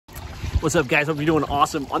What's up, guys? Hope you're doing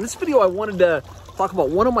awesome. On this video, I wanted to talk about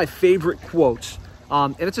one of my favorite quotes.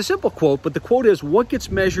 And it's a simple quote, but the quote is, what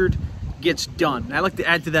gets measured gets done. And I like to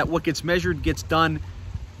add to that, what gets measured gets done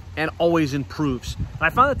and always improves. And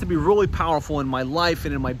I found that to be really powerful in my life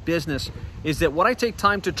and in my business, is that what I take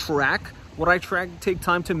time to track, take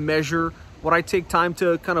time to measure, what I take time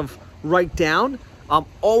to kind of write down,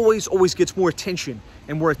 always gets more attention.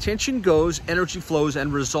 And where attention goes, energy flows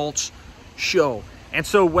and results show. And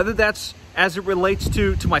so whether that's as it relates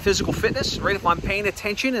to my physical fitness, right? If I'm paying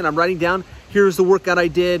attention and I'm writing down, here's the workout I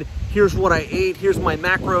did, here's what I ate, here's my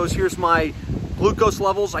macros, here's my glucose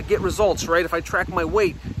levels, I get results, right? If I track my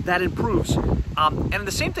weight, that improves. And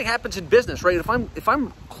the same thing happens in business, right? If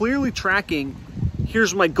I'm clearly tracking,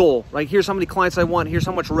 here's my goal, right? Here's how many clients I want, here's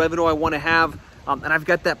how much revenue I want to have, and I've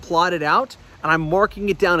got that plotted out, and I'm marking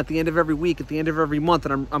it down at the end of every week, at the end of every month,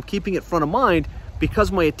 and I'm keeping it front of mind.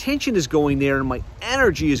 Because my attention is going there and my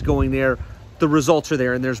energy is going there, the results are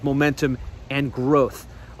there and there's momentum and growth.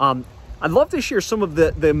 I'd love to share some of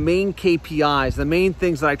the main KPIs, the main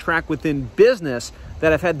things that I track within business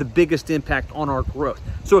that have had the biggest impact on our growth.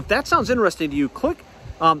 So if that sounds interesting to you,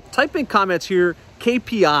 type in comments here,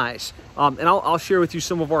 KPIs, and I'll share with you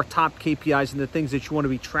some of our top KPIs and the things that you want to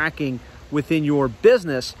be tracking within your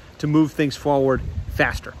business to move things forward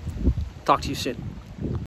faster. Talk to you soon.